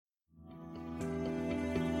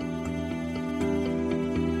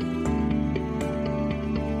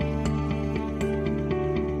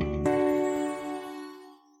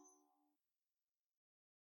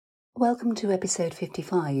Welcome to episode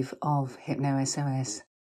 55 of HypnoSOS.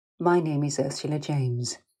 My name is Ursula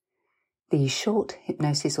James. These short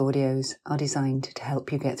hypnosis audios are designed to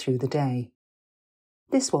help you get through the day.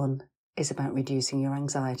 This one is about reducing your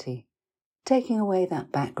anxiety, taking away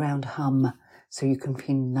that background hum so you can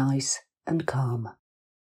feel nice and calm.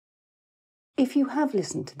 If you have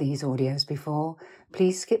listened to these audios before,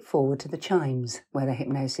 please skip forward to the chimes where the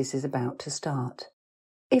hypnosis is about to start.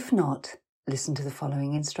 If not, listen to the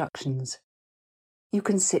following instructions. You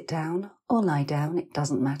can sit down or lie down, it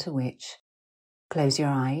doesn't matter which. Close your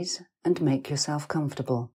eyes and make yourself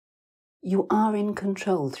comfortable. You are in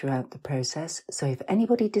control throughout the process, so if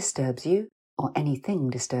anybody disturbs you or anything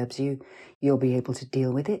disturbs you, you'll be able to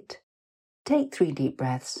deal with it. Take 3 deep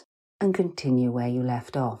breaths and continue where you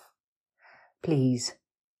left off. Please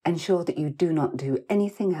ensure that you do not do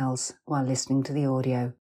anything else while listening to the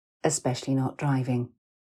audio, especially not driving.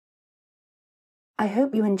 I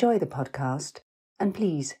hope you enjoy the podcast, and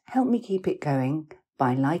please help me keep it going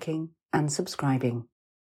by liking and subscribing.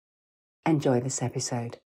 Enjoy this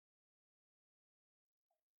episode.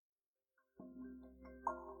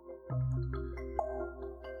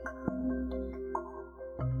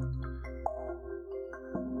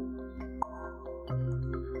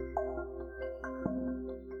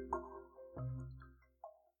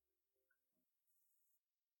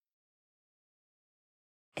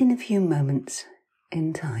 In a few moments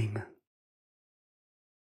in time,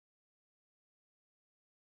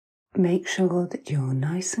 make sure that you're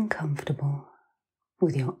nice and comfortable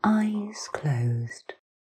with your eyes closed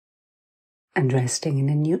and resting in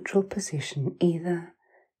a neutral position, either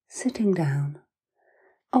sitting down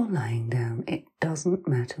or lying down. It doesn't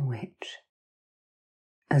matter which,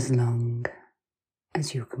 as long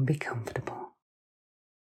as you can be comfortable.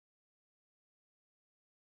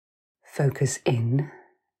 Focus in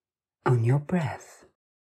on your breath,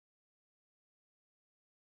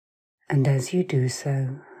 and as you do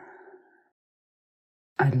so,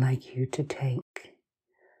 I'd like you to take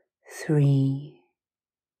 3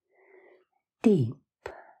 deep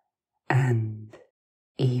and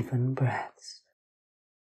even breaths.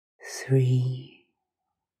 3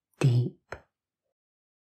 deep,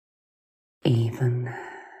 even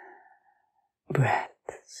breaths.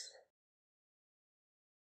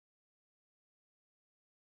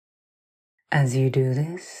 As you do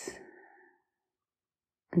this,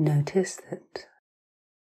 notice that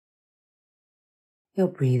your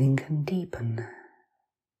breathing can deepen,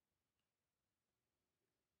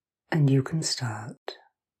 and you can start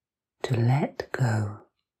to let go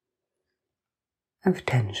of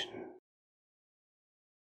tension.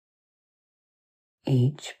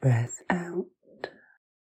 Each breath out,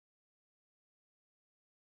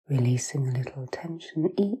 releasing a little tension.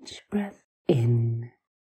 Each breath in,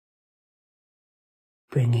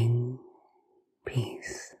 bringing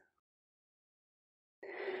peace.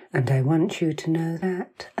 And I want you to know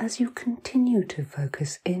that as you continue to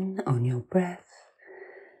focus in on your breath,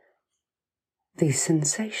 these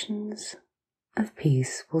sensations of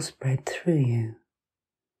peace will spread through you,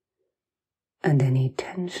 and any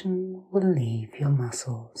tension will leave your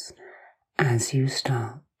muscles as you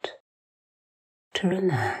start to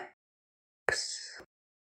relax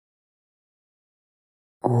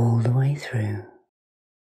all the way through.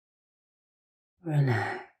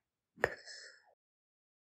 Relax.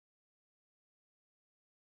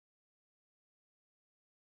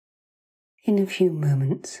 In a few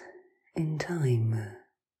moments in time,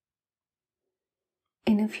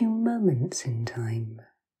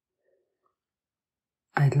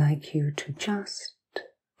 I'd like you to just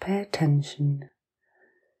pay attention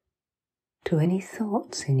to any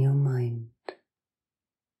thoughts in your mind.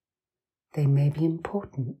 They may be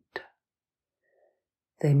important.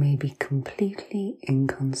 They may be completely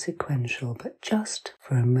inconsequential, but just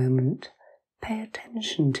for a moment, pay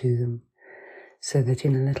attention to them, so that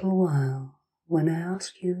in a little while, when I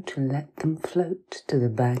ask you to let them float to the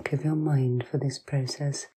back of your mind for this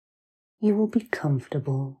process, you will be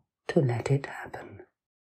comfortable to let it happen.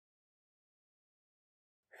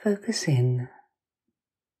 Focus in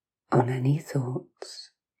on any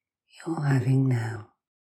thoughts you're having now.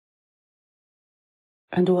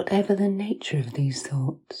 And whatever the nature of these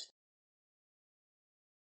thoughts,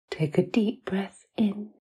 take a deep breath in,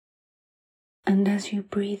 and as you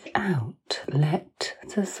breathe out, let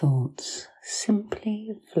the thoughts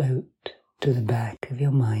simply float to the back of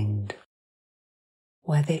your mind,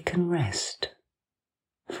 where they can rest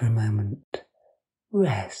for a moment.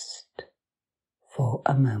 Rest for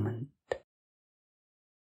a moment.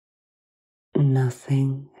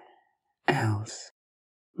 Nothing else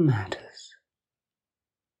matters.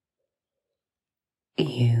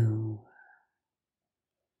 You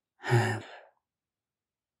have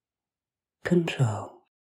control.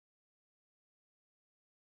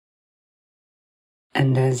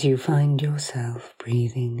 And as you find yourself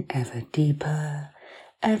breathing ever deeper,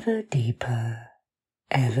 ever deeper,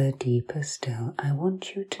 ever deeper still, I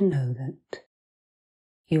want you to know that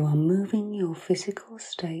you are moving your physical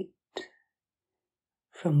state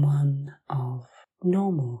from one of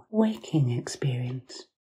normal waking experience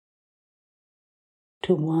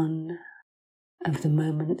to one of the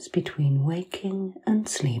moments between waking and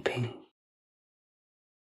sleeping.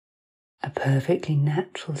 A perfectly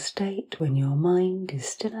natural state when your mind is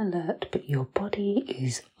still alert but your body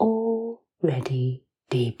is already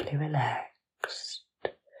deeply relaxed.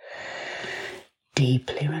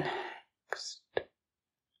 Deeply relaxed.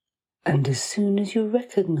 And as soon as you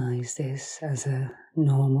recognize this as a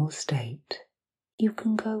normal state, you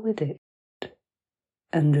can go with it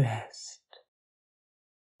and rest,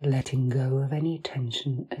 letting go of any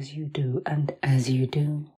tension as you do, and as you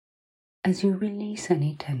release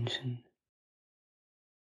any tension,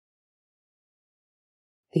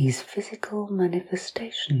 these physical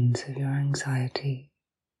manifestations of your anxiety,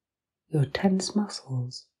 your tense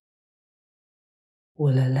muscles,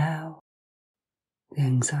 will allow the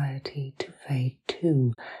anxiety to fade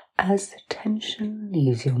too as the tension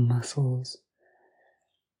leaves your muscles.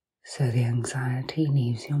 So the anxiety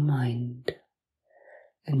leaves your mind,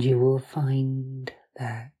 and you will find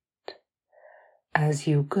that as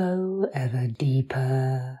you go ever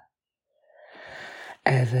deeper,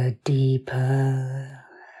 ever deeper,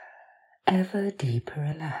 ever deeper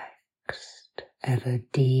relaxed, ever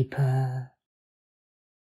deeper,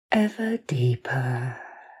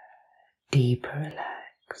 deeper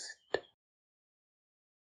relaxed.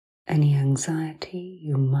 Any anxiety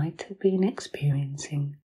you might have been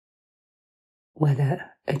experiencing,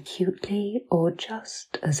 whether acutely or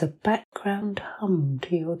just as a background hum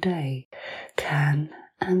to your day, can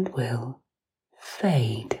and will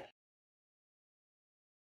fade,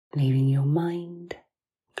 leaving your mind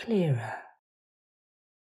clearer,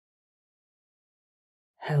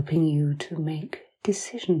 helping you to make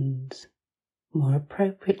decisions more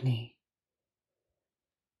appropriately,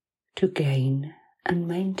 to gain and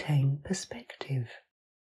maintain perspective.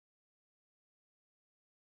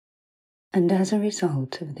 And as a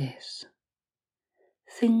result of this,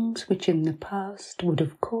 things which in the past would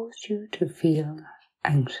have caused you to feel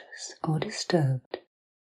anxious or disturbed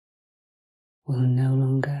will no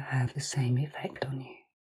longer have the same effect on you.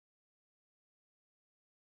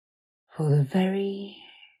 For the very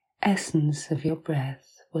essence of your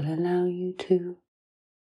breath will allow you to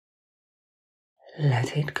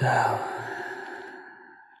let it go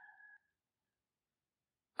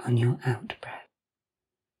on your out breath,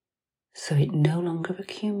 so it no longer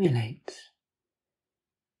accumulates.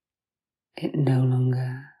 It no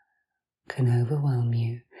longer can overwhelm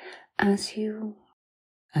you as you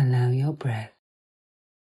allow your breath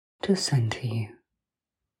to center you,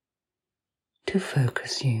 to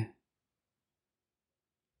focus you,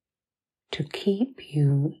 to keep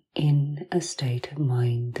you in a state of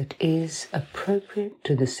mind that is appropriate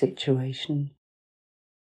to the situation,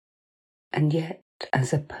 and yet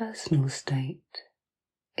as a personal state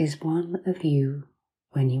is one of you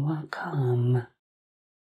when you are calm,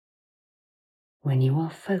 when you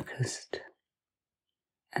are focused.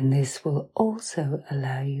 And this will also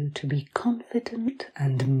allow you to be confident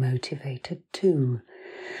and motivated too,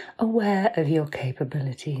 aware of your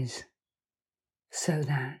capabilities, so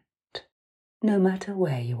that no matter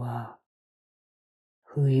where you are,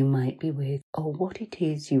 who you might be with, or what it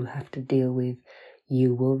is you have to deal with,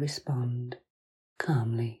 you will respond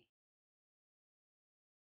calmly.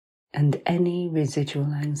 And any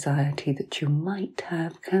residual anxiety that you might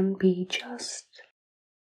have can be just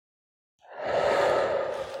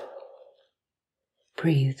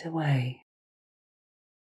breathed away.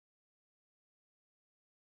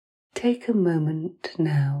 Take a moment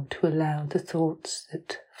now to allow the thoughts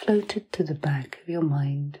that floated to the back of your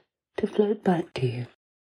mind to float back to you.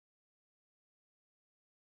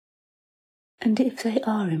 And if they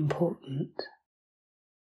are important,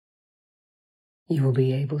 you will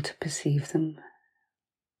be able to perceive them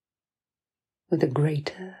with a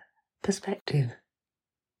greater perspective.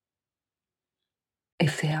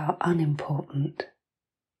 If they are unimportant,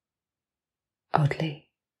 oddly,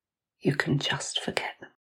 you can just forget them.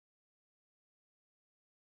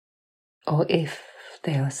 Or if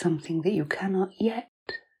they are something that you cannot yet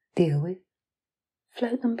deal with,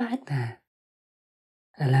 float them back there.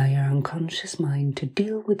 Allow your unconscious mind to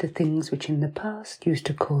deal with the things which in the past used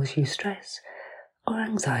to cause you stress or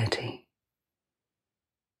anxiety.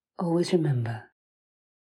 Always remember,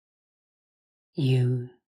 you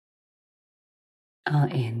are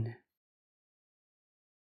in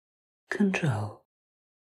control.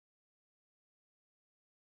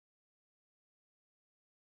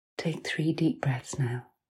 Take 3 deep breaths now.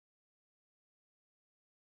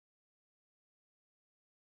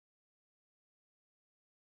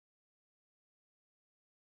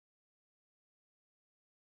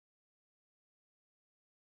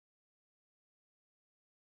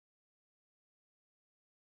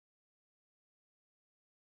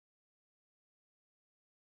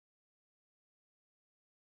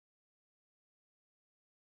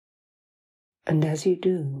 And as you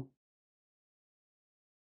do,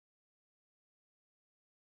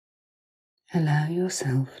 allow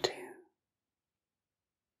yourself to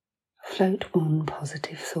float one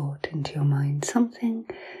positive thought into your mind, something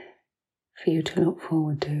for you to look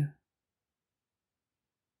forward to,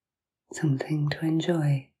 something to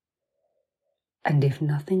enjoy. And if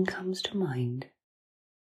nothing comes to mind,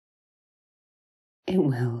 it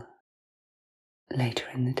will later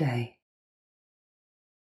in the day.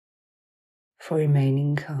 For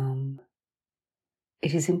remaining calm,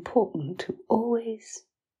 it is important to always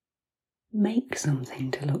make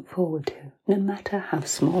something to look forward to, no matter how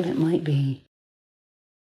small it might be.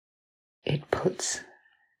 It puts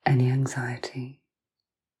any anxiety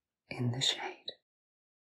in the shade,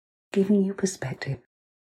 giving you perspective,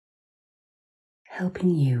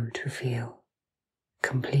 helping you to feel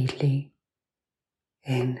completely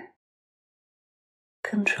in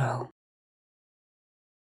control.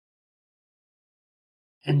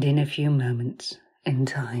 And in a few moments in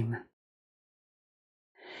time,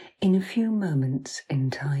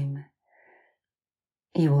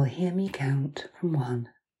 you will hear me count from 1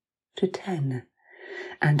 to 10,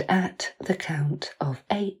 and at the count of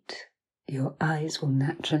 8, your eyes will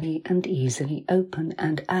naturally and easily open,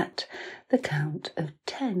 and at the count of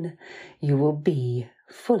 10, you will be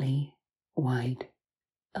fully wide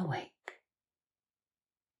awake.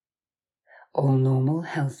 All normal,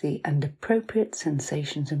 healthy, and appropriate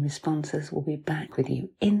sensations and responses will be back with you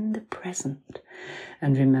in the present.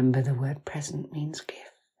 And remember, the word present means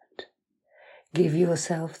gift. Give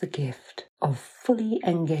yourself the gift of fully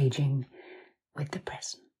engaging with the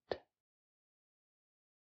present.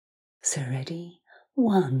 So ready?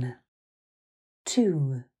 1,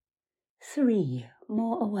 2, 3,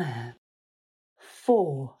 more aware.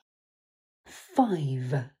 4,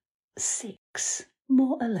 5, 6,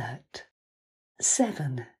 more alert.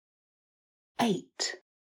 7, 8,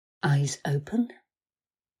 eyes open,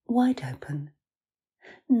 wide open.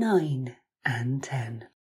 9 and 10.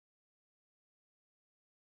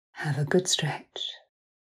 Have a good stretch.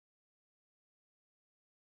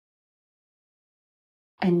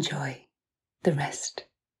 Enjoy the rest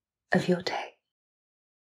of your day.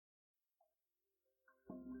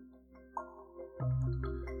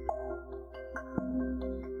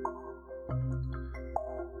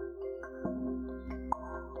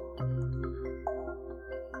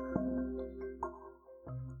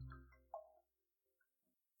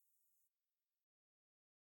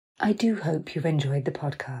 I do hope you've enjoyed the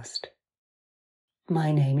podcast.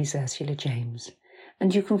 My name is Ursula James,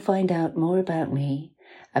 and you can find out more about me,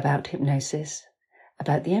 about hypnosis,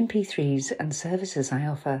 about the MP3s and services I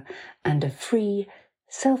offer, and a free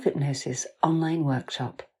self-hypnosis online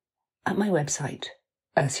workshop at my website,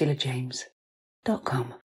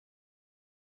 ursulajames.com.